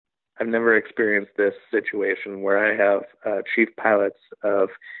I've never experienced this situation where I have chief pilots of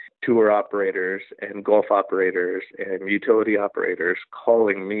tour operators and golf operators and utility operators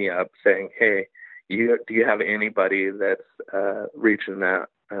calling me up saying, "Hey, do you have anybody that's reaching that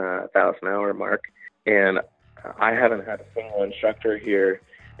 1,000-hour mark?" And I haven't had a single instructor here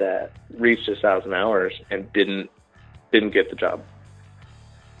that reached 1,000 hours and didn't get the job.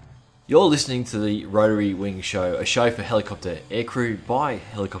 You're listening to the Rotary Wing Show, a show for helicopter aircrew by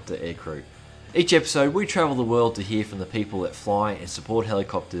helicopter aircrew. Each episode, we travel the world to hear from the people that fly and support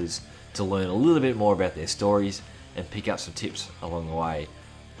helicopters, to learn a little bit more about their stories and pick up some tips along the way.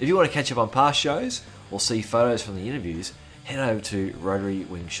 If you want to catch up on past shows or see photos from the interviews, head over to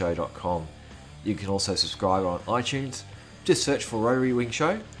rotarywingshow.com. You can also subscribe on iTunes. Just search for Rotary Wing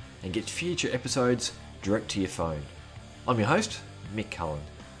Show and get future episodes direct to your phone. I'm your host, Mick Cullen.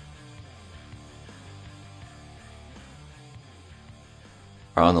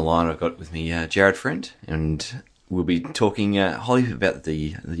 On the line, I've got with me Jared Friend, and we'll be talking wholly about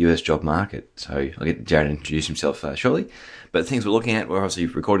the US job market. So I'll get Jared to introduce himself shortly. But the things we're looking at, we're obviously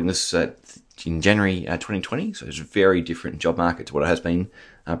recording this in January 2020, so it's a very different job market to what it has been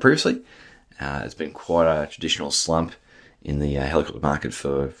previously. It's been quite a traditional slump in the helicopter market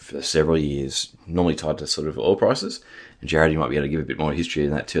for several years, normally tied to sort of oil prices. And Jared, you might be able to give a bit more history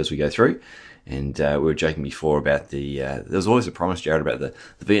on that too as we go through. And we were joking before about there was always a promise, Jared, about the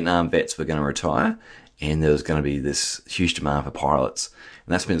Vietnam vets were going to retire, and there was going to be this huge demand for pilots.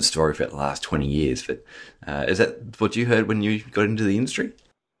 And that's been the story for the last 20 years. But is that what you heard when you got into the industry?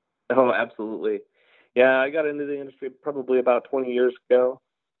 Oh, absolutely. Yeah, I got into the industry probably about 20 years ago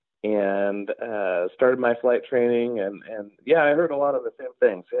and started my flight training. And yeah, I heard a lot of the same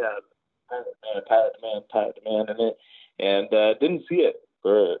things. Yeah, pilot demand, and didn't see it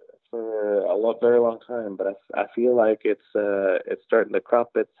for a very long time, but I feel like it's starting to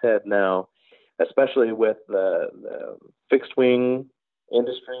crop its head now, especially with the fixed wing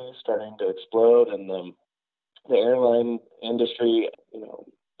industry starting to explode and the airline industry,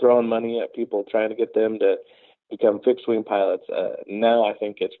 throwing money at people trying to get them to become fixed wing pilots. Now I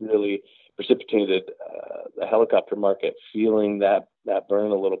think it's really precipitated the helicopter market feeling that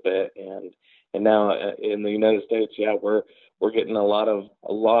burn a little bit, and now in the United States, yeah, we're getting a lot of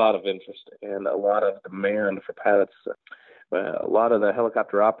interest and a lot of demand for pilots. A lot of the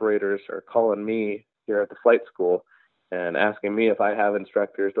helicopter operators are calling me here at the flight school and asking me if I have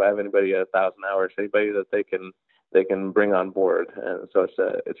instructors. Do I have anybody at 1,000 hours? Anybody that they can bring on board? And so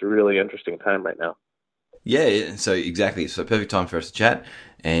it's a really interesting time right now. Yeah, so exactly. So perfect time for us to chat.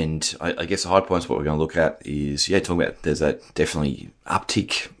 And I guess the high points, what we're going to look at is, talking about there's that definitely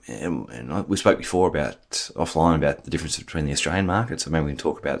uptick. And we spoke before offline about the difference between the Australian market. So maybe we can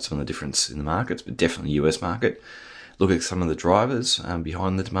talk about some of the difference in the markets, but definitely the US market. Look at some of the drivers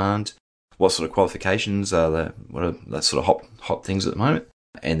behind the demand. What sort of qualifications what are the sort of hot things at the moment?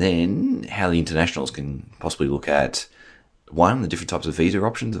 And then how the internationals can possibly look at, one, the different types of visa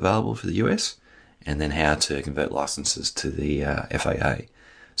options available for the US, and then how to convert licenses to the FAA.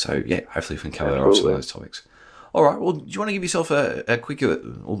 So, yeah, hopefully we can cover off some of those topics. All right, well, do you want to give yourself a quick,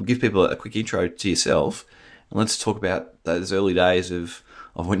 or give people a quick intro to yourself? And let's talk about those early days of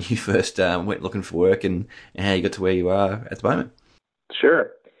when you first went looking for work and how you got to where you are at the moment.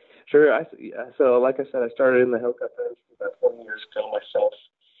 Sure. So, like I said, I started in the helicopter industry about 20 years ago myself.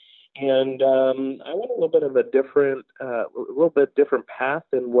 And I went a little bit different path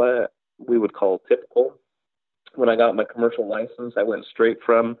than what we would call typical. When I got my commercial license, I went straight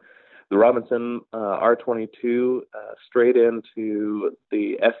from the Robinson R-22 straight into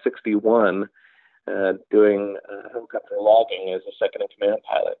the S-61, doing helicopter logging as a second-in-command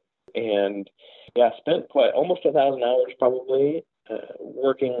pilot. And yeah, I spent almost 1,000 hours probably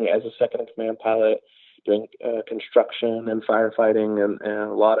working as a second-in-command pilot, doing construction and firefighting and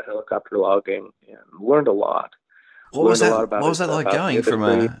a lot of helicopter logging, and learned a lot. What was that like going from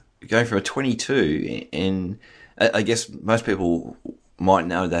a 22? And I guess most people might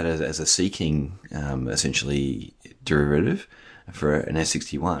know that as a Sea King, essentially derivative for an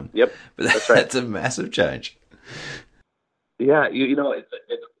S-61. Yep, but that's right. That's a massive change. Yeah, it's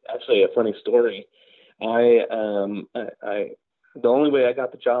actually a funny story. The only way I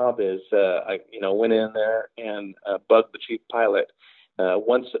got the job is I went in there and bugged the chief pilot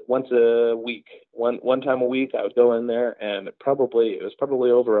once a week. One time a week I would go in there, and it was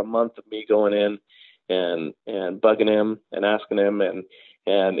probably over a month of me going in and bugging him and asking him, and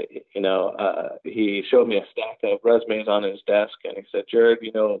he showed me a stack of resumes on his desk, and he said, "Jared,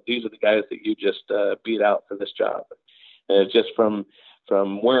 these are the guys that you just beat out for this job." And it's just from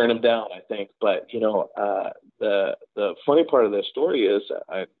from wearing them down, I think. But the funny part of this story is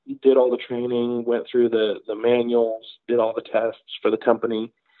I did all the training, went through the manuals, did all the tests for the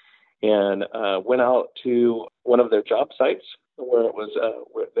company, and went out to one of their job sites where it was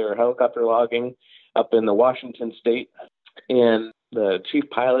where they were helicopter logging up in the Washington state. And the chief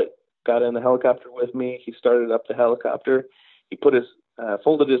pilot got in the helicopter with me. He started up the helicopter. He put his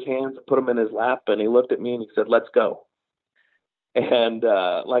folded his hands and put them in his lap, and he looked at me and he said, "Let's go." And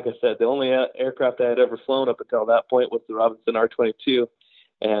like I said, the only aircraft I had ever flown up until that point was the Robinson R-22.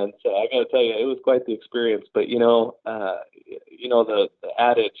 And so I got to tell you, it was quite the experience. But the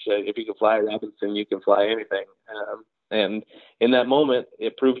adage, if you can fly a Robinson, you can fly anything. And in that moment,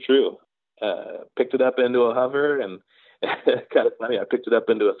 it proved true. Picked it up into a hover, and kind of funny, I picked it up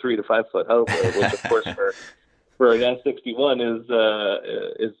into a 3 to 5 foot hover, which of course for an S-61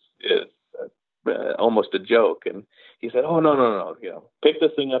 is almost a joke. And he said, "Oh, no, pick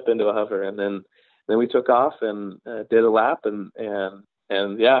this thing up into a hover." And then we took off and did a lap, and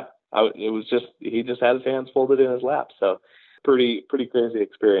yeah, it was just, he just had his hands folded in his lap. So pretty crazy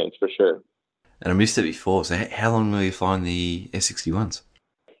experience for sure. And I missed it before. So how long were you flying the S-61s?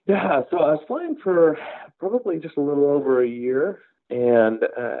 Yeah, so I was flying for probably just a little over a year, and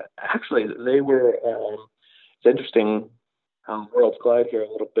actually they were. It's interesting how worlds collide here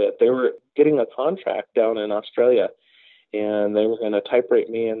a little bit. They were getting a contract down in Australia, and they were going to type rate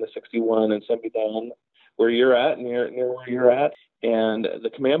me in the 61 and send me down where you're at, near where you're at. And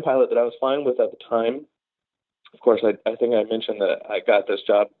the command pilot that I was flying with at the time, of course, I think I mentioned that I got this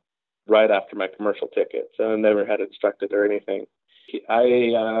job right after my commercial ticket, so I never had instructed or anything.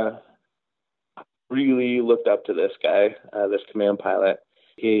 I really looked up to this guy, this command pilot.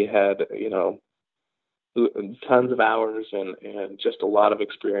 He had, tons of hours and just a lot of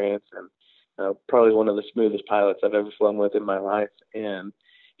experience, and probably one of the smoothest pilots I've ever flown with in my life. And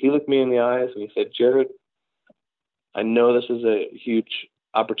he looked me in the eyes and he said, "Jared, I know this is a huge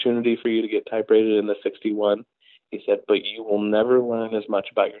opportunity for you to get type rated in the 61." He said, "But you will never learn as much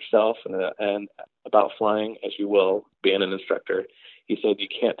about yourself and about flying as you will being an instructor." He said, "You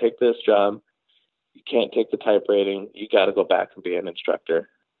can't take this job. You can't take the type rating. You got to go back and be an instructor."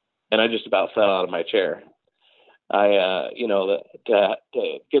 And I just about fell out of my chair. To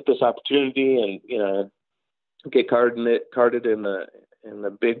get this opportunity and, get carded in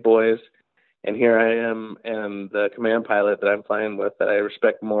the big boys. And here I am, and the command pilot that I'm flying with, that I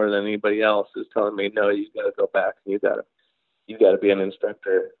respect more than anybody else, is telling me, "No, you got to go back. You got to be an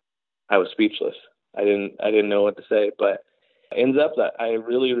instructor." I was speechless. I didn't know what to say, but it ends up that I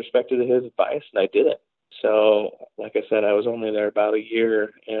really respected his advice, and I did it. So, like I said, I was only there about a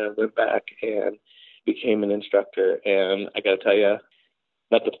year, and I went back and became an instructor. And I got to tell you,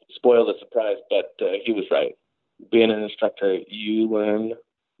 not to spoil the surprise, but he was right. Being an instructor, you learn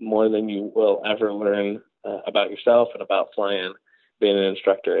more than you will ever learn about yourself and about flying. Being an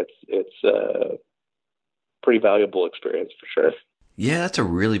instructor, it's a pretty valuable experience for sure. Yeah, that's a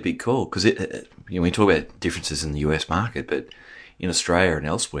really big call, because we talk about differences in the US market, but in Australia and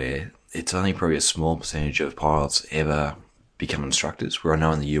elsewhere, it's only probably a small percentage of pilots ever become instructors. Where I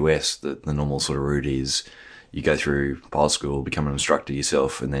know in the US, the normal sort of route is you go through pilot school, become an instructor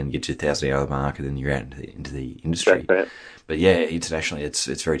yourself, and then get to the 1,000-hour mark, and then you're out into the industry. Right. But yeah, internationally,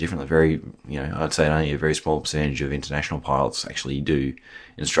 it's very different. I'd say only a very small percentage of international pilots actually do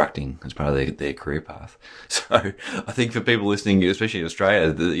instructing as part of their career path. So I think for people listening, especially in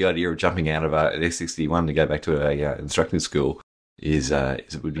Australia, the idea of jumping out of an S-61 to go back to a instructing school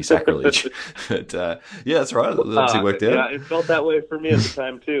it would be sacrilege. But yeah, that's right. It obviously worked out. Yeah, it felt that way for me at the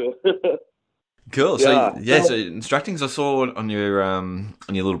time too. Cool. So so instructing, I saw on your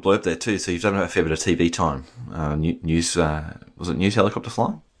little blurb there too. So you've done a fair bit of TV time. News was it news helicopter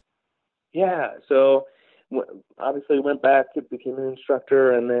flying? Yeah. So obviously went back, became an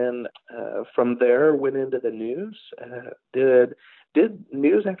instructor, and then from there went into the news. Did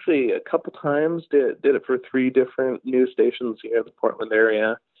news actually a couple times. Did it for 3 different news stations here in the Portland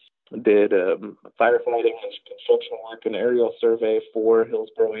area. Did firefighting and construction work and aerial survey for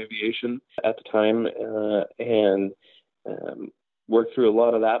Hillsborough Aviation at the time, and worked through a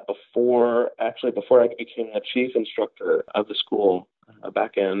lot of that before I became the chief instructor of the school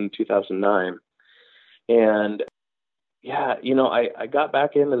back in 2009. And yeah, I got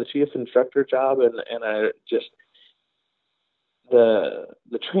back into the chief instructor job, and I just the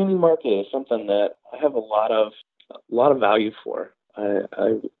training market is something that I have a lot of value for.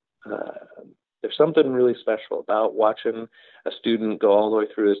 There's something really special about watching a student go all the way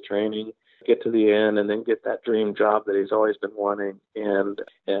through his training, get to the end, and then get that dream job that he's always been wanting. And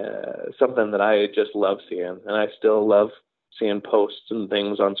something that I just love seeing, and I still love seeing posts and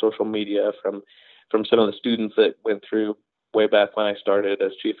things on social media from some of the students that went through way back when I started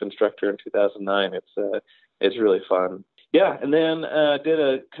as chief instructor in 2009. It's really fun. Yeah, and then did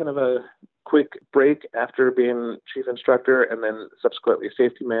a kind of a quick break after being chief instructor, and then subsequently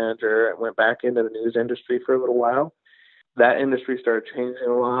safety manager. I went back into the news industry for a little while. That industry started changing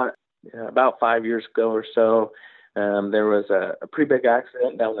a lot. About 5 years ago or so, there was a pretty big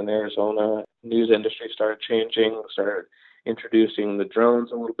accident down in Arizona. News industry started changing, started introducing the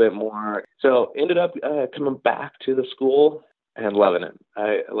drones a little bit more. So ended up coming back to the school and loving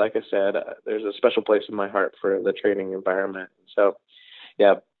it. Like I said, there's a special place in my heart for the training environment. So,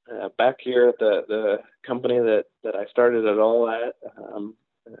 yeah, back here at the company that I started it all at,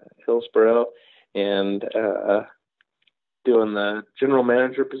 Hillsboro, and doing the general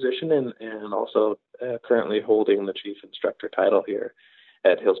manager position and also currently holding the chief instructor title here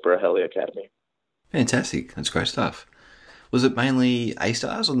at Hillsboro Heli Academy. Fantastic. That's great stuff. Was it mainly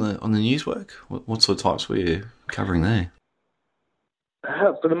A-stars on the news work? What sort of types were you covering there?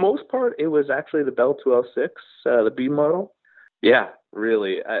 For the most part, it was actually the Bell 206, the B model. Yeah,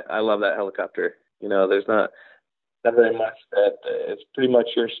 really. I love that helicopter. There's not very much that it's pretty much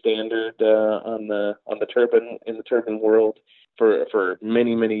your standard on the turbine in the turbine world for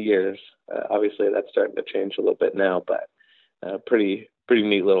many years. Obviously, that's starting to change a little bit now, but pretty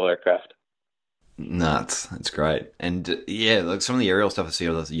neat little aircraft. Nuts. That's great. And yeah, like some of the aerial stuff I see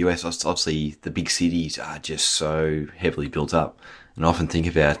of the US, obviously the big cities are just so heavily built up. And I often think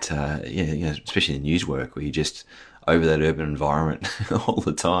about, especially in news work where you're just over that urban environment all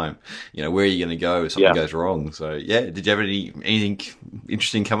the time. Where are you going to go if something goes wrong? So yeah, did you have anything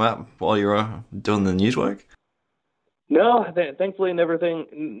interesting come up while you were doing the news work? No, thankfully,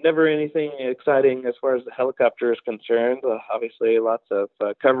 never anything exciting as far as the helicopter is concerned. Obviously, lots of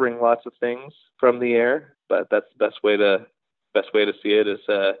covering lots of things from the air, but that's the best way to see it is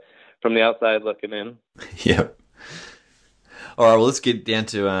from the outside looking in. Yep. All right, well, let's get down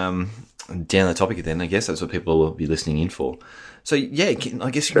to down the topic then. I guess that's what people will be listening in for. So yeah,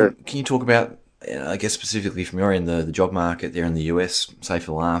 Sure. Can you talk about, I guess specifically from your end, the job market there in the US, say for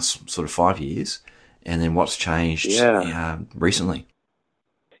the last sort of 5 years, and then what's changed recently?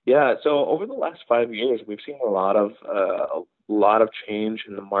 Yeah. So over the last 5 years, we've seen a lot of change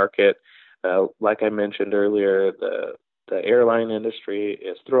in the market. Like I mentioned earlier, the airline industry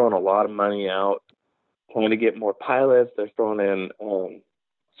is throwing a lot of money out, trying to get more pilots. They're throwing in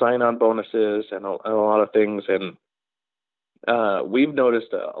sign-on bonuses and a lot of things, and we've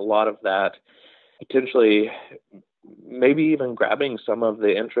noticed a lot of that potentially maybe even grabbing some of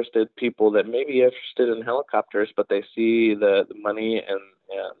the interested people that may be interested in helicopters, but they see the money and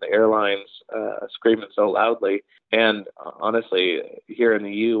the airlines screaming so loudly. And honestly, here in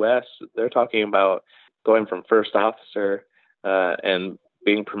the U.S., they're talking about going from first officer and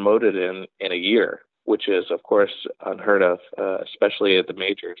being promoted in a year, which is, of course, unheard of, especially at the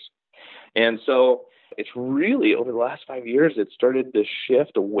majors. And so it's really over the last 5 years, it started to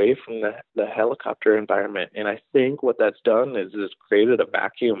shift away from the helicopter environment. And I think what that's done is it's created a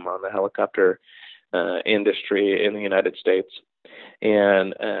vacuum on the helicopter industry in the United States.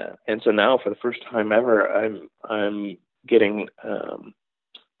 And so now for the first time ever, I'm getting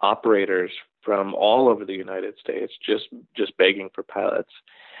operators from all over the United States just begging for pilots.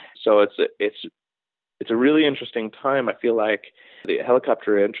 So it's a really interesting time. I feel like the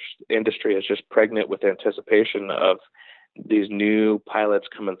helicopter industry is just pregnant with anticipation of these new pilots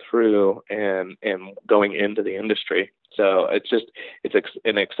coming through and going into the industry. So it's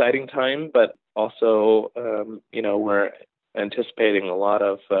an exciting time, but also, we're anticipating a lot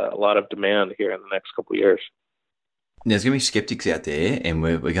of demand here in the next couple of years. There's going to be skeptics out there, and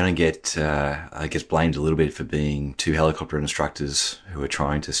we're going to get, I guess, blamed a little bit for being two helicopter instructors who are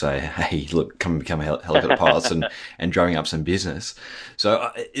trying to say, hey, look, come become helicopter pilots and drumming up some business.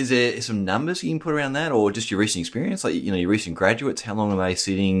 So is there some numbers you can put around that, or just your recent experience? Like, your recent graduates, how long are they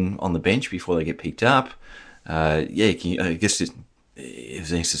sitting on the bench before they get picked up? Can you, I guess, is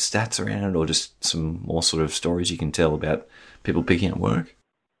there any stats around it, or just some more sort of stories you can tell about people picking up work?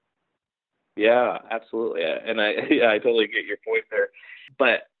 Yeah, absolutely. And I totally get your point there.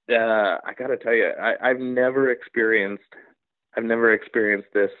 But I got to tell you, I've never experienced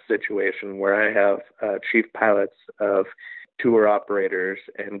this situation where I have chief pilots of tour operators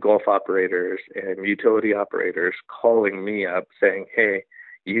and golf operators and utility operators calling me up saying, "Hey,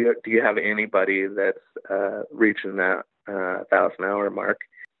 do you have anybody that's reaching that 1,000-hour mark?"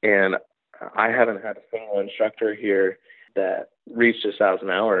 And I haven't had a single instructor here that reached 1,000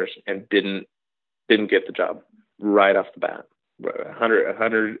 hours and didn't get the job right off the bat.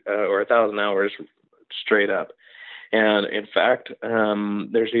 100 or 1,000 hours straight up. And in fact,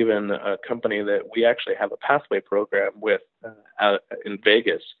 there's even a company that we actually have a pathway program with out in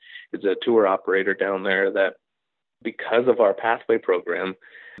Vegas. It's a tour operator down there that, because of our pathway program,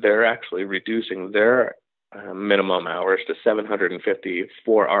 they're actually reducing their minimum hours to 750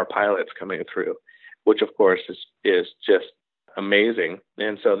 for our pilots coming through, which of course is just amazing.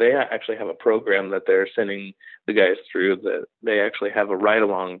 And so they actually have a program that they're sending the guys through, that they actually have a ride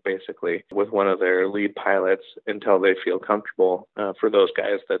along basically with one of their lead pilots until they feel comfortable for those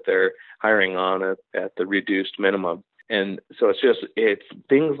guys that they're hiring on at the reduced minimum. And so it's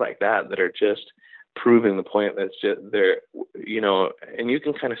things like that that are just proving the point that's just there, and you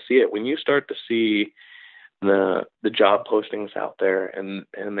can kind of see it when you start to see the job postings out there, and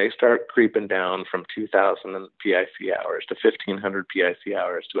they start creeping down from 2,000 PIC hours to 1,500 PIC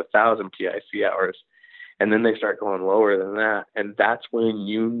hours to 1,000 PIC hours, and then they start going lower than that, and that's when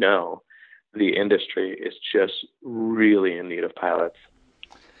the industry is just really in need of pilots.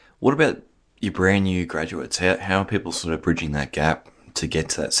 What about your brand new graduates? How are people sort of bridging that gap to get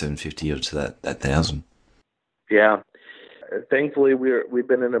to that 750 or to that 1,000? Yeah. Thankfully, we've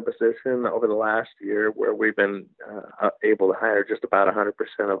been in a position over the last year where we've been able to hire just about 100%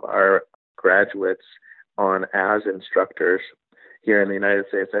 of our graduates on as instructors here in the United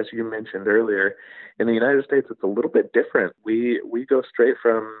States. As you mentioned earlier, in the United States, it's a little bit different. We go straight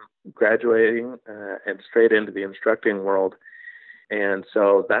from graduating and straight into the instructing world, and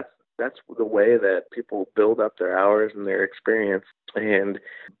so that's the way that people build up their hours and their experience. And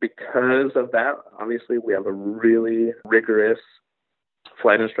because of that, obviously, we have a really rigorous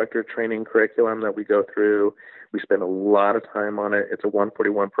flight instructor training curriculum that we go through. We spend a lot of time on it. It's a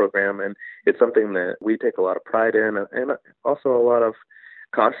 141 program, and it's something that we take a lot of pride in and also a lot of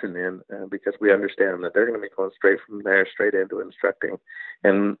caution in because we understand that they're going to be going straight from there, straight into instructing,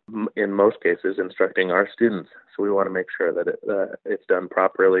 and in most cases, instructing our students. So we want to make sure that it's done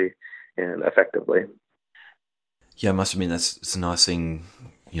properly and effectively. Yeah, I must admit it's a nice thing.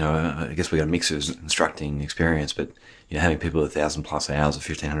 I guess we got a mix of instructing experience, but having people 1,000 plus hours or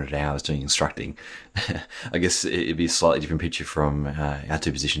 1,500 hours doing instructing, I guess it'd be a slightly different picture from our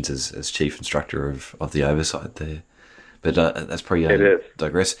two positions as chief instructor of the oversight there. But that's probably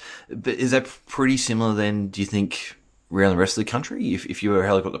digress. But is that pretty similar then, do you think, around the rest of the country? If you were a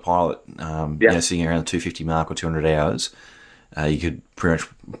helicopter pilot, sitting around the 250 mark or 200 hours, you could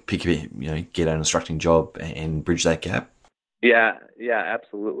pretty much get an instructing job and bridge that gap? Yeah,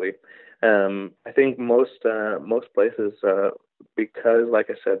 absolutely. I think most places, because,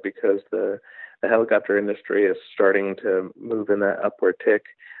 like I said, because the helicopter industry is starting to move in that upward tick,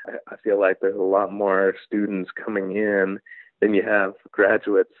 I feel like there's a lot more students coming in than you have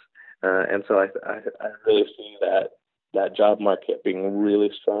graduates, and so I really see that job market being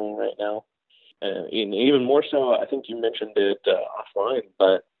really strong right now, and even more so. I think you mentioned it offline,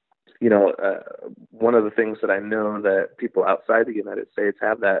 but one of the things that I know that people outside the United States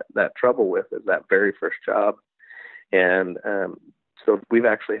have that trouble with is that very first job, and so we've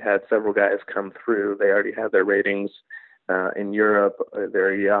actually had several guys come through. They already had their ratings in Europe,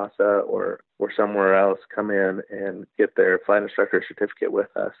 their EASA or somewhere else, come in and get their flight instructor certificate with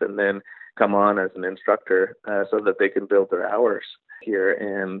us, and then come on as an instructor so that they can build their hours here.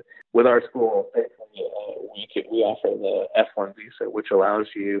 And with our school, we offer the F1 visa, which allows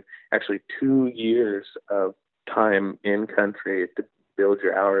you actually 2 years of time in country to build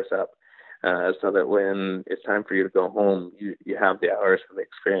your hours up, so that when it's time for you to go home, you have the hours and the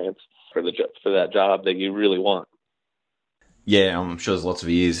experience for that job that you really want. Yeah, I'm sure there's lots of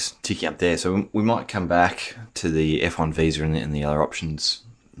years ticking up there. So we might come back to the F1 visa and the other options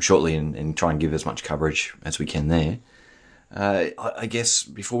shortly and try and give as much coverage as we can there. I guess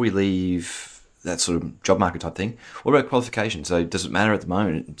before we leave that sort of job market type thing, what about qualifications? So does it matter at the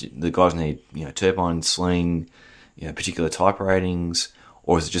moment? The guys need, turbine, sling, particular type ratings,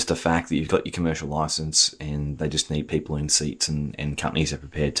 or is it just the fact that you've got your commercial license and they just need people in seats and companies are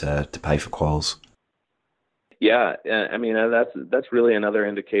prepared to pay for quals? Yeah, I mean, that's really another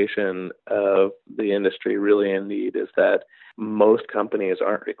indication of the industry really in need, is that most companies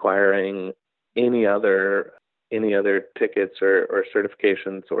aren't requiring any other tickets or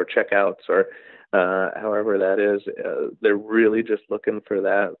certifications or checkouts or however that is. They're really just looking for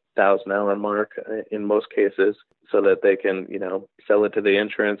that 1,000-hour mark in most cases, so that they can sell it to the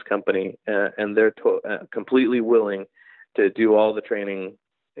insurance company, and they're completely willing to do all the training,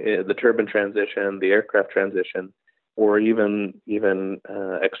 the turbine transition, the aircraft transition, or even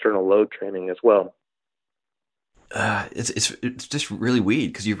external load training as well. It's just really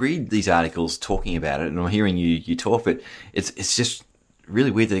weird because you read these articles talking about it, and I'm hearing you talk, but it's just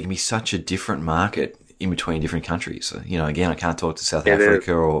really weird that it can be such a different market in between different countries. So, again, I can't talk to South It is.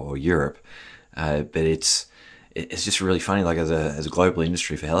 Africa or Europe, but it's just really funny. Like as a global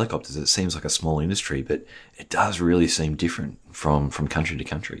industry for helicopters, it seems like a small industry, but it does really seem different from country to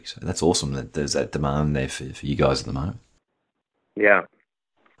country. So that's awesome that there's that demand there for you guys at the moment. Yeah.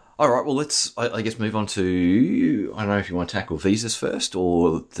 All right, well, let's, I guess, move on to, I don't know if you want to tackle visas first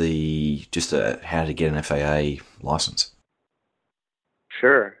or how to get an FAA license.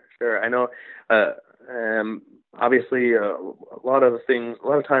 Sure, sure. I know. Uh, Obviously, a lot of things. A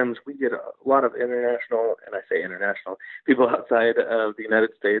lot of times, we get a lot of international, and I say international, people outside of the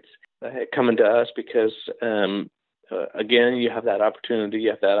United States coming to us because, again, you have that opportunity.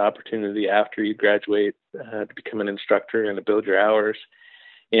 You have that opportunity after you graduate to become an instructor and to build your hours.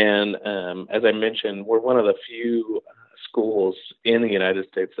 And as I mentioned, we're one of the few schools in the United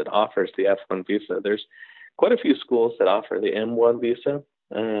States that offers the F1 visa. There's quite a few schools that offer the M1 visa,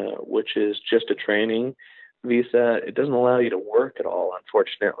 which is just a training visa. It doesn't allow you to work at all,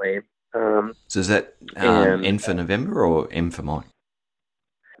 unfortunately. So is that And N for November or M for Mike?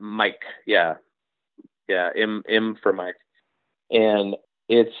 Mike, yeah, yeah, M for Mike. And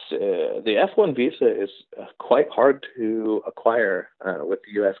it's the F1 visa is quite hard to acquire with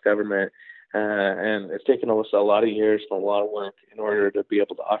the U.S. government, and it's taken us a lot of years and a lot of work in order to be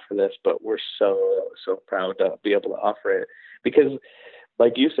able to offer this. But we're so proud to be able to offer it because,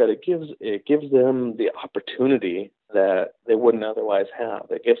 like you said, it gives them the opportunity that they wouldn't otherwise have.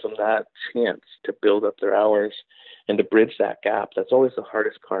 It gives them that chance to build up their hours and to bridge that gap. That's always the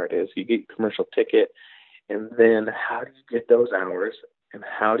hardest part: is you get your commercial ticket, and then how do you get those hours, and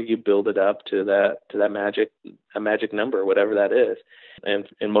how do you build it up to that magic number, whatever that is. And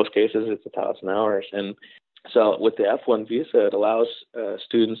in most cases, it's 1,000 hours. And so with the F1 visa, it allows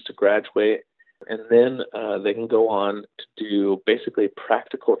students to graduate, and then they can go on to do basically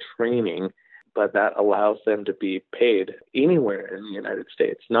practical training, but that allows them to be paid anywhere in the United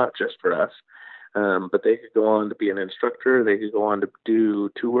States, not just for us. But they could go on to be an instructor. They could go on to do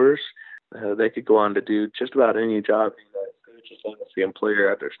tours. They could go on to do just about any job in the United States, as long as the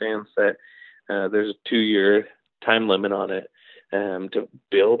employer understands that there's a 2-year time limit on it, to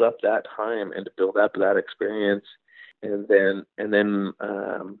build up that time and to build up that experience, and then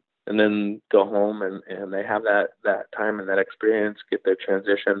go home and they have that time and that experience, get their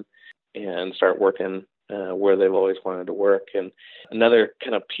transition, and start working where they've always wanted to work. And another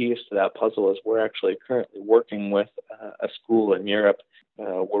kind of piece to that puzzle is we're actually currently working with a school in Europe.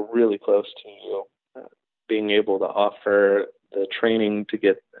 We're really close to being able to offer the training to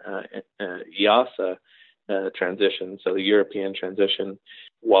get EASA transition, so the European transition,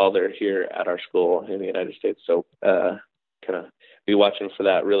 while they're here at our school in the United States. So kind of be watching for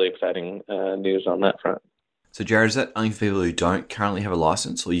that. Really exciting news on that front. So, Jared, is that only for people who don't currently have a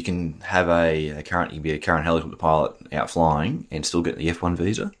license, or you can have you can be a current helicopter pilot out flying and still get the F1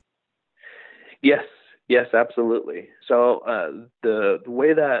 visa? Yes, absolutely. So the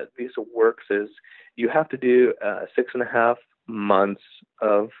way that visa works is you have to do 6.5 months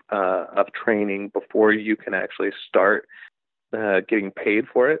of training before you can actually start getting paid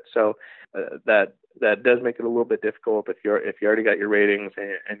for it. So that does make it a little bit difficult if you already got your ratings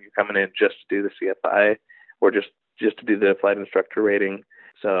and you're coming in just to do the CFI or just to do the flight instructor rating.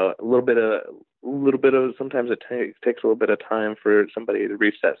 So a little bit of sometimes it takes a little bit of time for somebody to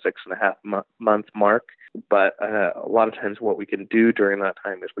reach that 6.5 month mark. But a lot of times what we can do during that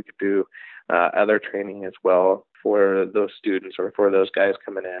time is we could do other training as well for those students or for those guys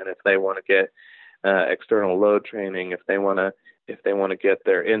coming in if they want to get external load training, if they want to get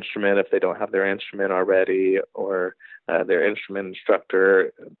their instrument, if they don't have their instrument already, or their instrument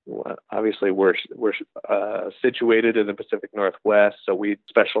instructor. Obviously, we're situated in the Pacific Northwest, so we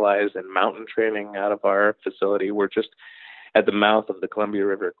specialize in mountain training out of our facility. We're just at the mouth of the Columbia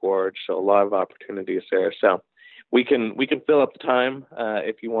River Gorge, so a lot of opportunities there. So we can fill up the time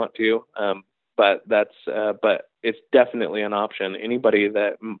if you want to, but it's definitely an option. Anybody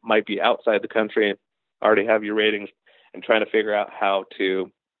that might be outside the country, already have your ratings, and trying to figure out how to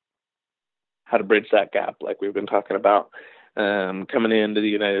bridge that gap, like we've been talking about, coming into the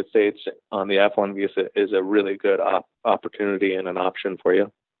United States on the F1 visa is a really good opportunity and an option for you.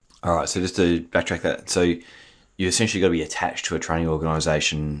 All right, so just to backtrack that, so you essentially got to be attached to a training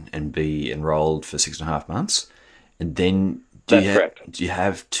organisation and be enrolled for 6.5 months, and then do you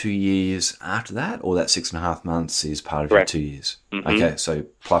have 2 years after that, or that 6.5 months is part of Correct. your 2 years? Mm-hmm. Okay, so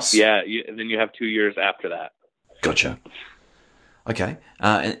plus. Yeah, and then you have 2 years after that. Gotcha. Okay,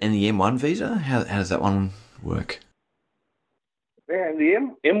 and the M1 visa, how does that one work? Man, the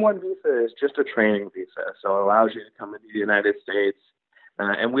M1 visa is just a training visa, so it allows you to come into the United States,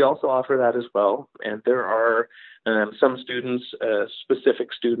 And we also offer that as well. And there are some students,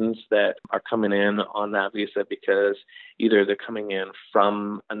 specific students that are coming in on that visa because either they're coming in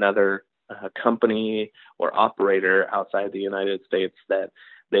from another company or operator outside the United States that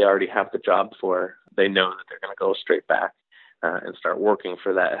they already have the job for. They know that they're going to go straight back and start working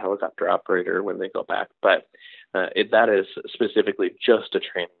for that helicopter operator when they go back. But that is specifically just a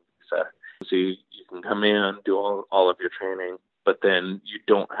training visa. So you can come in, do all of your training, but then you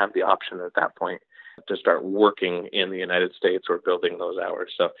don't have the option at that point to start working in the United States or building those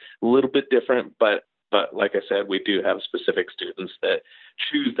hours. So a little bit different, but like I said, we do have specific students that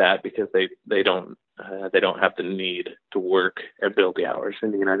choose that because they don't have the need to work and build the hours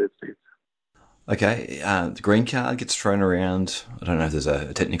in the United States. Okay, the green card gets thrown around. I don't know if there's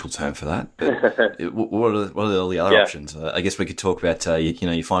a technical term for that, but what are all the other options? I guess we could talk about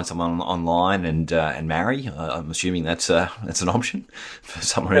you find someone online and marry. I'm assuming that's an option for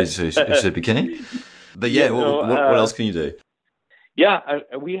someone who's super keen. But what else can you do? Yeah,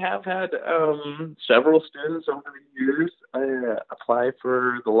 we have had several students over the years apply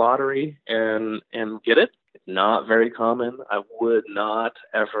for the lottery and get it. It's not very common. I would not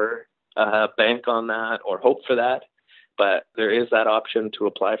ever bank on that or hope for that, but there is that option to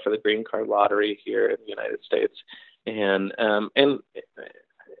apply for the green card lottery here in the United States, and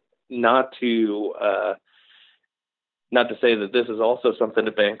not to say that this is also something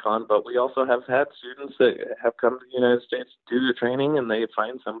to bank on, but we also have had students that have come to the United States to do the training, and they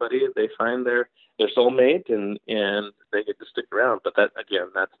find somebody, they find their soulmate, and they get to stick around. But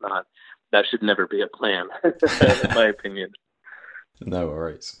that should never be a plan, in my opinion. No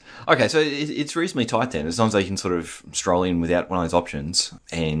worries. Okay, so it's reasonably tight then. As long as they can sort of stroll in without one of those options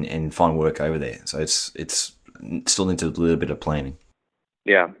and find work over there. So it's still into a little bit of planning.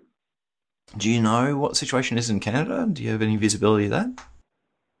 Yeah. Do you know what the situation is in Canada? Do you have any visibility of that?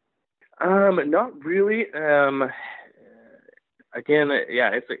 Not really. Again,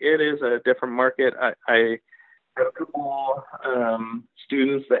 it is a different market. I have a couple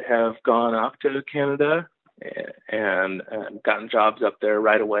students that have gone up to Canada and gotten jobs up there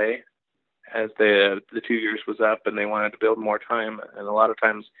right away as the 2 years was up, and they wanted to build more time. And a lot of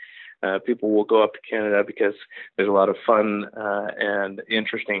times people will go up to Canada because there's a lot of fun and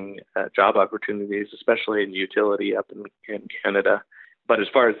interesting job opportunities, especially in utility up in Canada. But as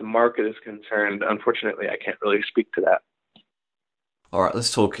far as the market is concerned, unfortunately, I can't really speak to that. All right,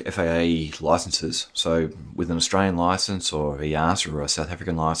 let's talk FAA licenses. So with an Australian license or a EASA or a South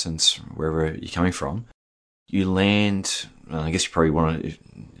African license, wherever you're coming from, you land, I guess you probably want to,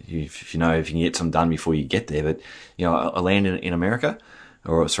 if you can get something done before you get there, but, I land in America,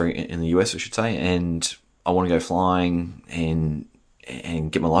 or sorry, in the US, I should say, and I want to go flying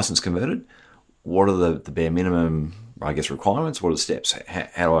and get my license converted. What are the bare minimum, I guess, requirements? What are the steps?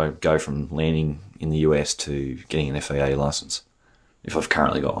 How do I go from landing in the US to getting an FAA license, if I've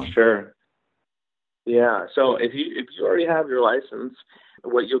currently got one? Sure. Yeah. So if you already have your license,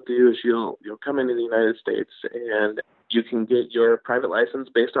 what you'll do is you'll come into the United States and you can get your private license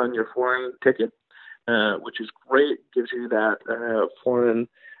based on your foreign ticket, which is great. Gives you that foreign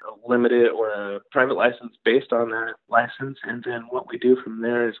limited or a private license based on that license. And then what we do from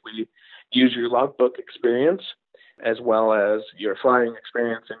there is we use your logbook experience as well as your flying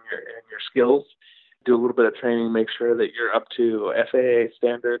experience and your skills. Do a little bit of training, make sure that you're up to FAA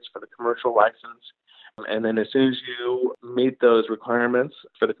standards for the commercial license. And then as soon as you meet those requirements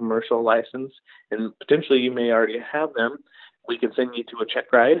for the commercial license, and potentially you may already have them, we can send you to a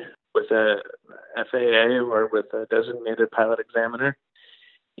check ride with a FAA or with a designated pilot examiner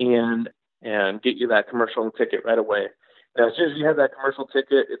and get you that commercial ticket right away. Now, as soon as you have that commercial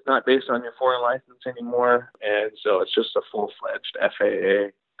ticket, it's not based on your foreign license anymore, and so it's just a full-fledged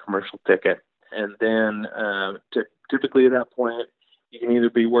FAA commercial ticket. And then typically at that point, you can either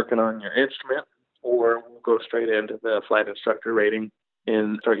be working on your instrument or we'll go straight into the flight instructor rating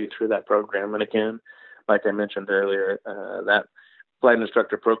and start you through that program. And again, like I mentioned earlier, that flight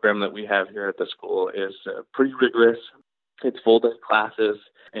instructor program that we have here at the school is pretty rigorous. It's full-day classes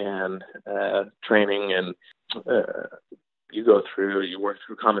and training, and you work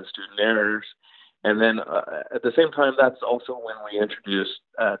through common student errors. And then at the same time, that's also when we introduce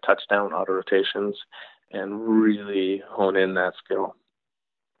touchdown auto rotations and really hone in that skill.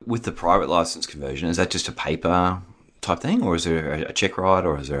 With the private license conversion, is that just a paper type thing, or is there a check ride,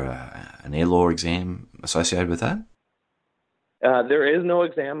 or is there an air law exam associated with that? There is no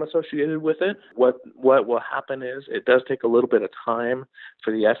exam associated with it. What will happen is it does take a little bit of time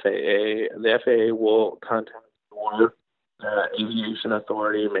for the FAA. The FAA will contact your aviation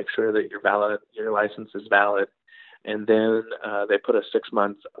authority, make sure that your license is valid. and then they put a 6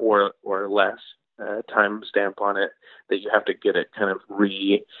 month or less time stamp on it that you have to get it kind of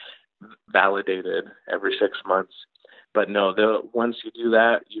validated every 6 months. But no, once you do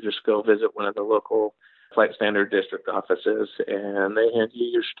that, you just go visit one of the local Flight Standard District offices, and they hand you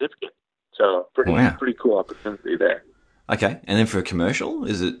your certificate. So pretty cool opportunity there. Okay, and then for a commercial,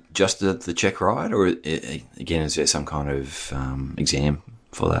 is it just the check ride, or again, is there some kind of exam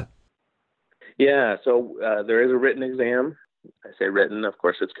for that? Yeah, so there is a written exam. I say written, of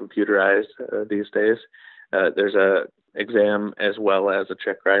course, it's computerized these days. There's a exam as well as a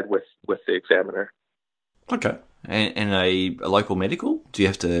check ride with the examiner. Okay, and a local medical? Do you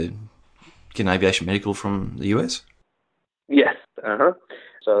have to get an aviation medical from the US? Yes.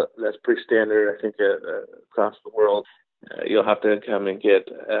 So that's pretty standard, I think, across the world. You'll have to come and get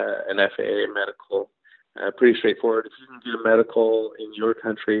an FAA medical. Pretty straightforward. If you can get a medical in your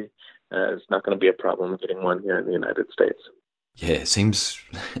country, it's not going to be a problem getting one here in the United States. Yeah, it seems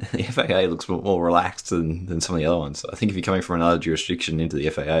the FAA looks more relaxed than some of the other ones. I think if you're coming from another jurisdiction into the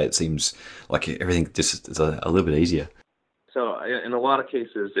FAA, it seems like everything just is a little bit easier. So in a lot of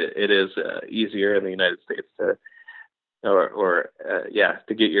cases, it is easier in the United States to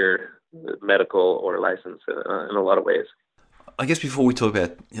get your medical or license in a lot of ways. I guess before we talk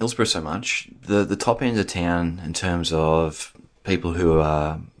about Hillsborough so much, the top end of town in terms of people who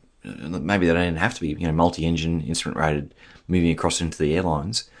are, maybe they don't have to be, multi-engine, instrument rated, moving across into the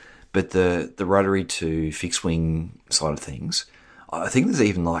airlines, but the rotary to fixed wing side of things, I think there's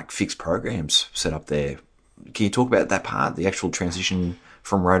even like fixed programs set up there. Can you talk about that part, the actual transition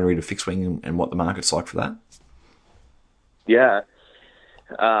from rotary to fixed wing, and what the market's like for that? Yeah.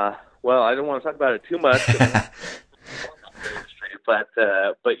 Well, I don't want to talk about it too much. But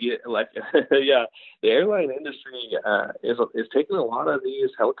yeah, yeah, the airline industry is taking a lot of these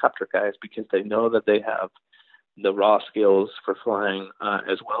helicopter guys because they know that they have the raw skills for flying,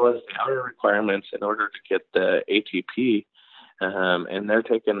 as well as the outer requirements in order to get the ATP, and they're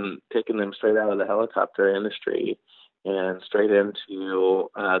taking them straight out of the helicopter industry and straight into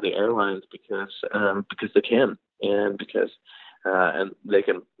the airlines because they can, and because and they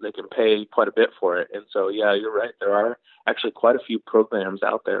can pay quite a bit for it. And so, yeah, you're right. There are actually quite a few programs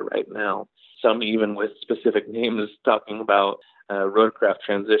out there right now, some even with specific names talking about rotorcraft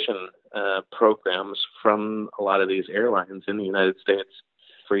transition programs from a lot of these airlines in the United States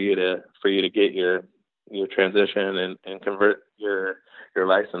for you to get your transition and convert your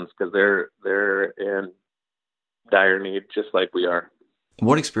license, because they're in dire need just like we are.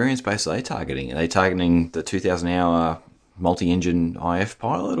 What experience base are they targeting? Are they targeting the 2,000-hour multi-engine IF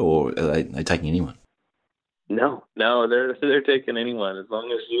pilot, or are they taking anyone? No, they're taking anyone as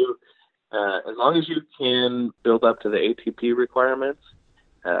long as you can build up to the ATP requirements.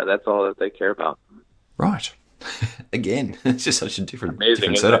 That's all that they care about. Right. Again, it's just such a different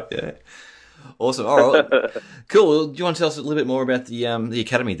Amazing, setup. Yeah. Awesome. All right. Cool. Well, do you want to tell us a little bit more about the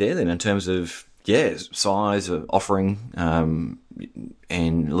academy there, then, in terms of size, offering, and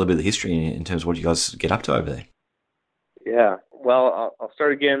a little bit of the history in terms of what you guys get up to over there? Yeah. Well, I'll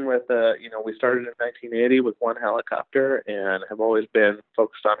start again with, we started in 1980 with one helicopter and have always been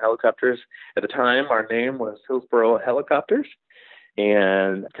focused on helicopters. At the time, our name was Hillsborough Helicopters,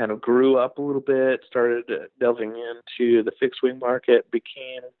 and kind of grew up a little bit, started delving into the fixed wing market,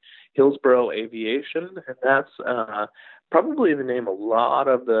 became Hillsborough Aviation, and that's probably the name a lot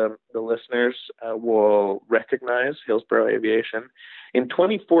of the listeners will recognize, Hillsborough Aviation. In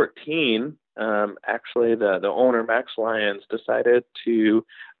 2014, actually, the owner, Max Lyons, decided to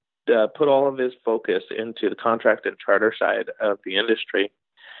put all of his focus into the contract and charter side of the industry,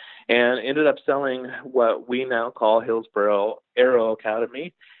 and ended up selling what we now call Hillsborough Aero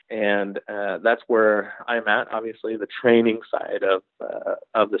Academy. And that's where I'm at, obviously, the training side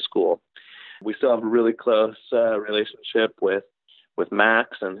of the school. We still have a really close relationship with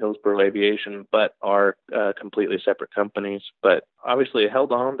Max and Hillsborough Aviation, but are completely separate companies. But obviously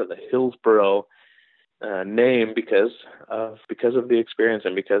held on to the Hillsborough name because of the experience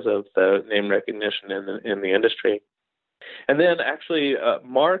and because of the name recognition in the industry. And then actually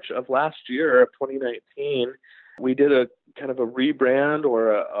March of last year, of 2019, we did a kind of a rebrand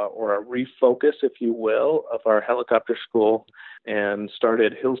or a refocus, if you will, of our helicopter school and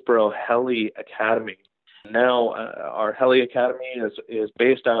started Hillsborough Heli Academy. Now our Heli Academy is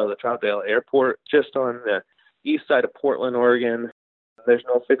based out of the Troutdale Airport, just on the east side of Portland, Oregon. There's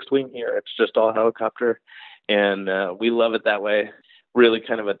no fixed wing here. It's just all helicopter, and we love it that way. Really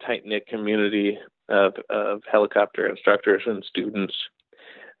kind of a tight-knit community of helicopter instructors and students.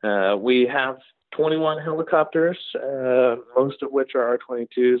 We have 21 helicopters, most of which are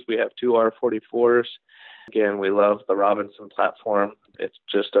R-22s. We have 2 R-44s. Again, we love the Robinson platform. It's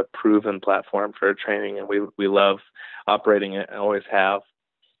just a proven platform for training, and we love operating it and always have.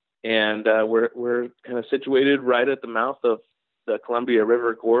 And we're kind of situated right at the mouth of the Columbia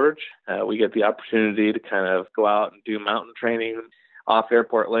River Gorge. We get the opportunity to kind of go out and do mountain training off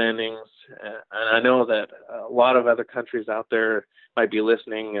airport landings. And I know that a lot of other countries out there might be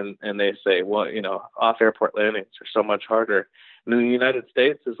listening and they say, well, off airport landings are so much harder. And in the United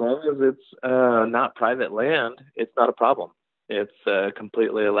States, as long as it's not private land, it's not a problem. It's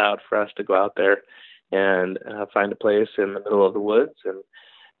completely allowed for us to go out there and find a place in the middle of the woods and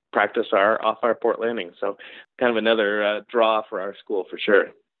practice our off-airport landing. So kind of another draw for our school for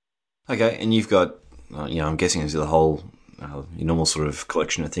sure. Okay, and you've got, I'm guessing it's the whole your normal sort of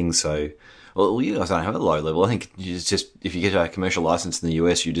collection of things. So, well, you guys don't have a low level. I think it's just if you get a commercial license in the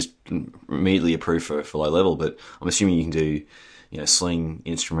US, you just immediately approved for low level. But I'm assuming you can do, sling,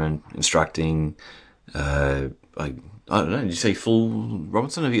 instrument, instructing. I don't know. Did you say full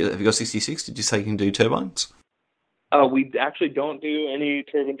Robinson? Have you got 66? Did you say you can do turbines? We actually don't do any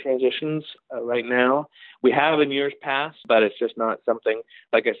turbine transitions right now. We have in years past, but it's just not something.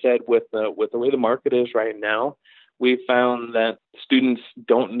 Like I said, with the way the market is right now, we found that students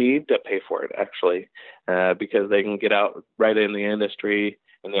don't need to pay for it actually, because they can get out right in the industry,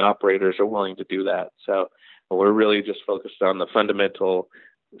 and the operators are willing to do that. So we're really just focused on the fundamental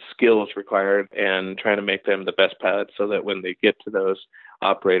skills required and trying to make them the best pilots, so that when they get to those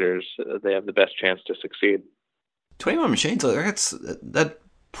operators, they have the best chance to succeed. 21 machines, that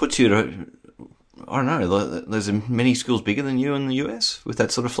puts you to, I don't know, there's many schools bigger than you in the US with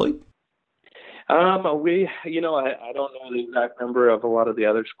that sort of fleet? I don't know the exact number of a lot of the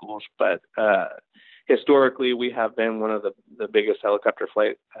other schools, but historically we have been one of the biggest helicopter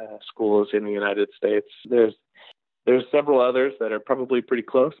flight schools in the United States. There's several others that are probably pretty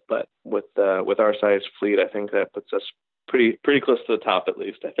close, but with our size fleet, I think that puts us pretty close to the top, at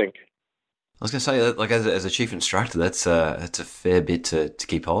least, I think. I was going to say, that, like, as a chief instructor, that's a fair bit to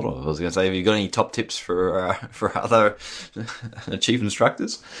keep hold of. I was going to say, have you got any top tips for other chief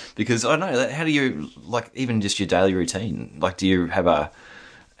instructors? Because I don't know, how do you, like, even just your daily routine, like, do you have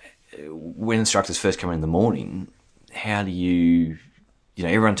when instructors first come in the morning, how do you,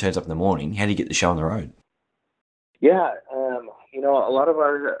 everyone turns up in the morning, how do you get the show on the road? Yeah, a lot of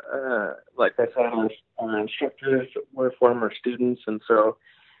our, like I said, our instructors were former students, and so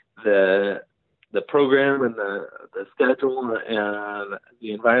the program and the schedule and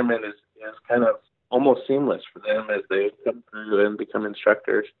the environment is kind of almost seamless for them as they come through and become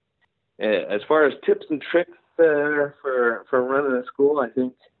instructors. As far as tips and tricks for running a school, I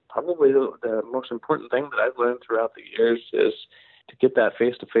think probably the most important thing that I've learned throughout the years is to get that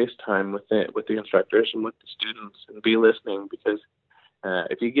face-to-face time with the instructors and with the students and be listening, because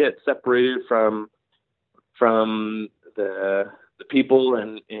if you get separated from the people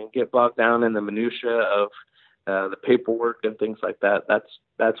and get bogged down in the minutia of the paperwork and things like that,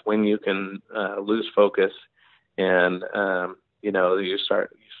 that's when you can lose focus, and you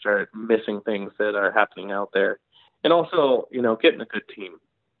start missing things that are happening out there. And also, getting a good team.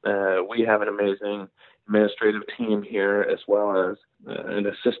 We have an amazing administrative team here, as well as an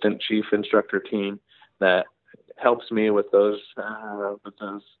assistant chief instructor team that helps me with those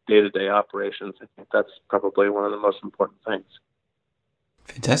day-to-day operations. I think that's probably one of the most important things.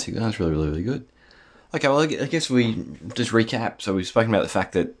 Fantastic. That's really, really, really good. Okay, well, I guess we just recap. So we've spoken about the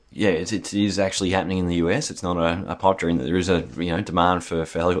fact that, it is actually happening in the US. It's not a pipe dream, that there is a demand for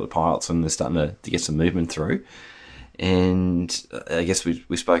helicopter pilots, and they're starting to get some movement through. And I guess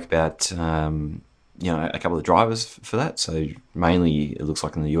we spoke about, a couple of drivers for that. So mainly it looks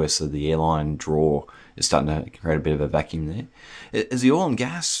like in the US, the airline draw is starting to create a bit of a vacuum there. Is the oil and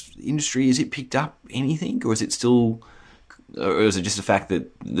gas industry, is it picked up anything, or is it still... or is it just the fact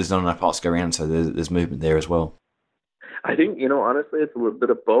that there's not enough pilots to go around, so there's movement there as well? I think, honestly, it's a little bit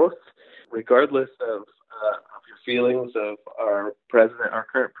of both. Regardless of your feelings of our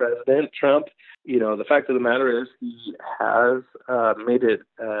current president, Trump, the fact of the matter is he has made it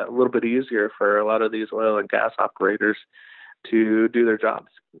a little bit easier for a lot of these oil and gas operators to do their jobs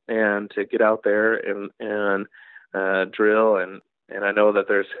and to get out there and drill. And I know that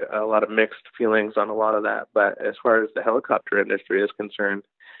there's a lot of mixed feelings on a lot of that, but as far as the helicopter industry is concerned,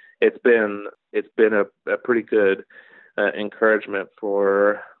 it's been a pretty good encouragement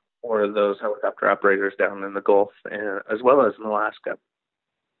for those helicopter operators down in the Gulf, as well as in Alaska.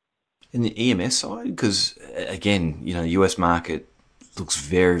 In the EMS side, because again, the US market looks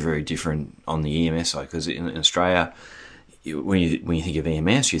very, very different on the EMS side, because in Australia, when you think of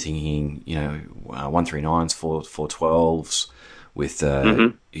EMS, you're thinking 139s, 412s, with,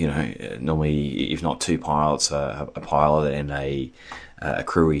 Mm-hmm. normally, if not two pilots, a pilot and a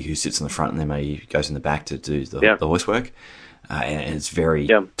crewie who sits in the front and then maybe goes in the back to do Yeah. the voice work. And it's very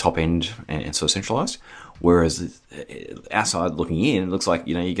Yeah. top end and sort of centralized. Whereas outside looking in, it looks like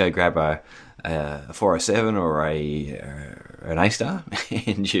you go grab a 407 or an A-Star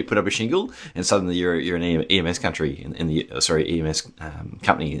and you put up a shingle, and suddenly you're an EMS country in the EMS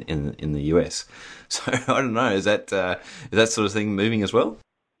company in the US. So I don't know, is that sort of thing moving as well?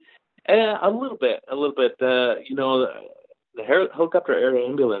 A little bit, a little bit. The helicopter air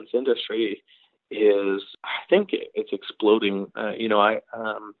ambulance industry is, I think it's exploding. I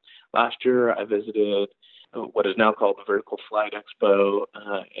last year I visited what is now called the Vertical Flight Expo,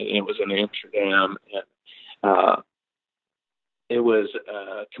 and it was in Amsterdam, and uh, it was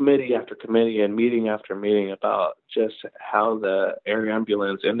committee after committee and meeting after meeting about just how the air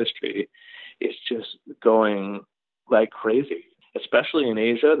ambulance industry is just going like crazy, especially in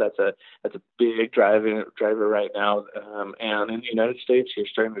Asia. That's a big driver right now, and in the United States, you're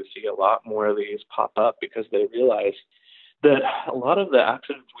starting to see a lot more of these pop up because they realize that a lot of the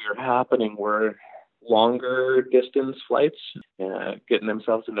accidents were happening were longer distance flights, getting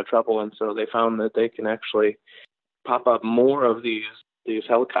themselves into trouble, and so they found that they can actually pop up more of these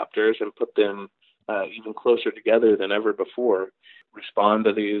helicopters and put them even closer together than ever before, respond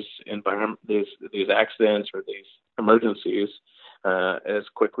to these accidents or these emergencies as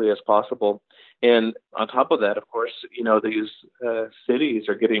quickly as possible. And on top of that, of course, these cities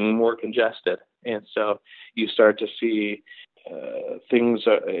are getting more congested, and so you start to see things.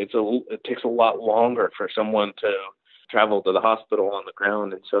 It takes a lot longer for someone to travel to the hospital on the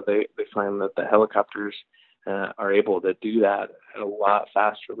ground, and so they find that the helicopters are able to do that at a lot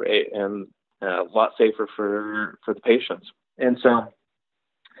faster rate and a lot safer for the patients. And so,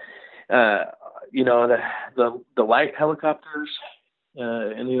 the light helicopters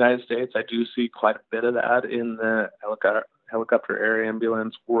in the United States, I do see quite a bit of that in the helicopter air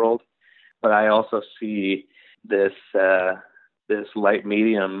ambulance world, but I also see this light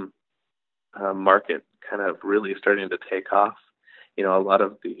medium market kind of really starting to take off. A lot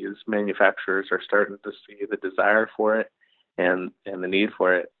of these manufacturers are starting to see the desire for it and the need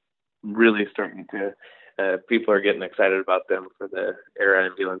for it really starting to, people are getting excited about them for the air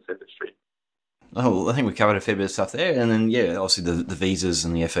ambulance industry. Oh, well, I think we covered a fair bit of stuff there. And then, yeah, obviously the visas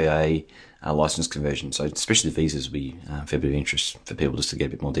and the FAA license conversion. So especially the visas will be a fair bit of interest for people just to get a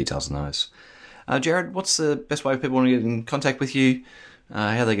bit more details on those. Jared, what's the best way if people want to get in contact with you?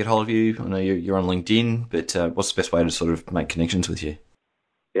 How they get hold of you? I know you're on LinkedIn, but what's the best way to sort of make connections with you?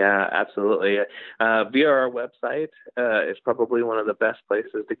 Yeah, absolutely. Via our website is probably one of the best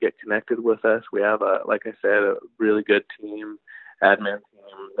places to get connected with us. We have, like I said, a really good admin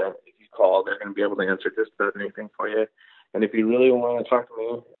team that if you call, they're going to be able to answer just about anything for you. And if you really want to talk to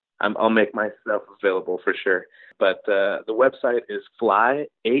me, I'll make myself available for sure. But the website is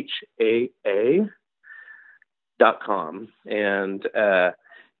flyhaa.com. And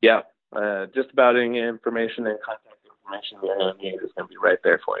just about any information and contact information you're going to need is going to be right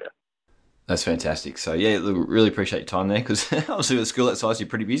there for you. That's fantastic. So, yeah, look, really appreciate your time there because obviously with school that size, you're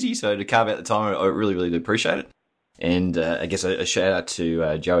pretty busy. So to carve out the time, I really, really do appreciate it. And I guess a shout out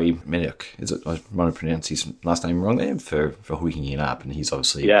to Joey Medic. I might have pronounced his last name wrong there for hooking it up. And he's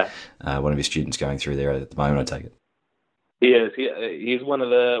obviously one of his students going through there at the moment, I take it. He is. He's one of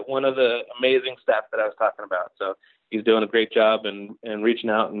the amazing staff that I was talking about. So he's doing a great job and reaching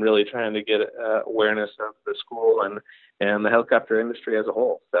out and really trying to get awareness of the school and the helicopter industry as a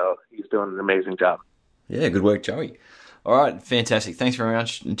whole. So he's doing an amazing job. Yeah, good work, Joey. All right, fantastic. Thanks very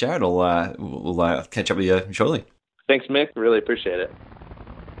much, Jared. We'll catch up with you shortly. Thanks, Mick. Really appreciate it.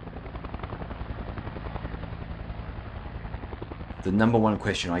 The number one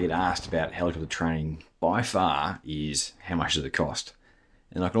question I get asked about helicopter training by far is how much does it cost?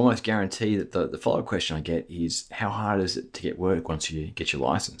 And I can almost guarantee that the follow-up question I get is how hard is it to get work once you get your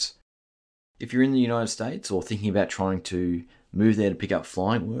license? If you're in the United States or thinking about trying to move there to pick up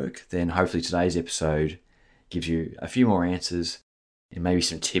flying work, then hopefully today's episode gives you a few more answers and maybe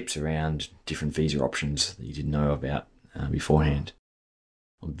some tips around different visa options that you didn't know about beforehand.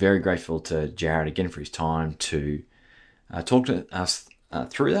 I'm very grateful to Jared again for his time to talk to us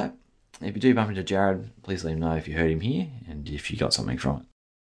through that. If you do bump into Jared, please let him know if you heard him here and if you got something from it.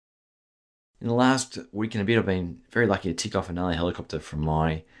 In the last week and a bit, I've been very lucky to tick off another helicopter from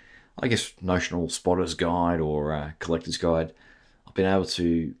my, notional spotter's guide or collector's guide. I've been able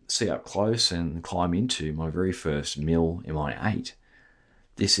to see up close and climb into my very first MIL Mi-8.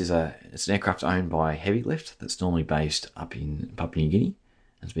 This is it's an aircraft owned by Heavy Lift that's normally based up in Papua New Guinea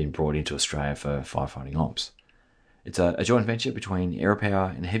and has been brought into Australia for firefighting ops. It's a joint venture between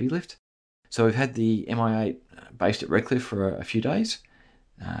Aeropower and Heavy Lift. So we've had the Mi-8 based at Redcliffe for a few days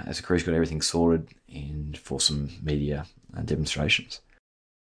as the crew's got everything sorted and for some media demonstrations.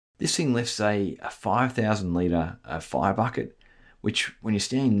 This thing lifts a 5,000 litre fire bucket, which when you're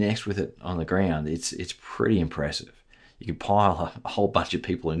standing next with it on the ground, it's pretty impressive. You can pile a whole bunch of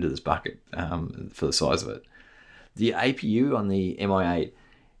people into this bucket for the size of it. The APU on the Mi-8,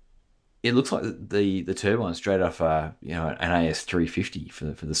 it looks like the turbine straight off an AS350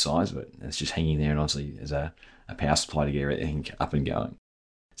 for the size of it. It's just hanging there, and obviously there's a power supply to get everything up and going.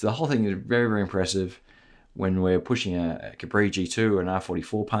 So the whole thing is very, very impressive. When we're pushing a Capri G2 or an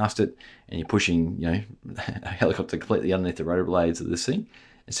R44 past it, and you're pushing a helicopter completely underneath the rotor blades of this thing,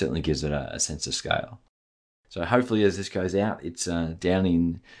 it certainly gives it a sense of scale. So hopefully as this goes out, it's down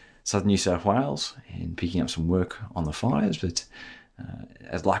in southern New South Wales and picking up some work on the fires, but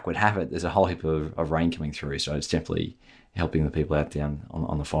as luck would have it, there's a whole heap of rain coming through, so it's definitely helping the people out down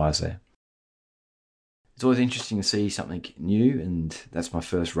on the fires there. It's always interesting to see something new, and that's my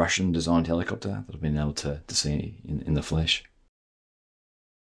first Russian-designed helicopter that I've been able to see in the flesh.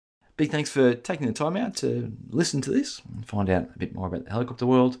 Big thanks for taking the time out to listen to this and find out a bit more about the helicopter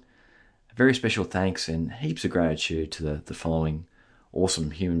world. A very special thanks and heaps of gratitude to the following awesome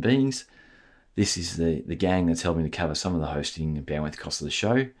human beings. This is the gang that's helping to cover some of the hosting and bandwidth costs of the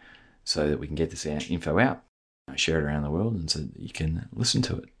show so that we can get this info out, share it around the world, and so that you can listen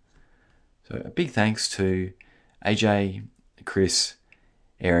to it. So a big thanks to AJ, Chris,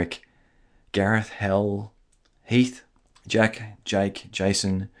 Eric, Gareth, Hell, Heath, Jack, Jake,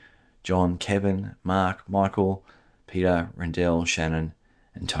 Jason, John, Kevin, Mark, Michael, Peter, Rendell, Shannon,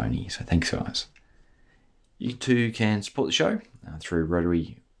 and Tony. So thanks, guys. You too can support the show through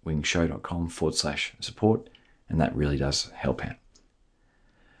rotarywingshow.com/support, and that really does help out.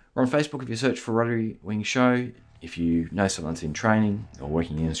 We're on Facebook if you search for Rotary Wing Show. If you know someone that's in training or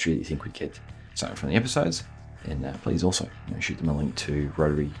working in the industry that you think would get something from the episodes, then please also shoot them a link to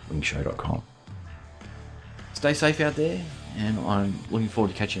rotarywingshow.com. Stay safe out there, and I'm looking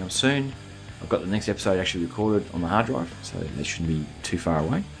forward to catching up soon. I've got the next episode actually recorded on the hard drive, so that shouldn't be too far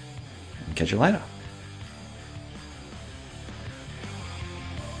away. And catch you later.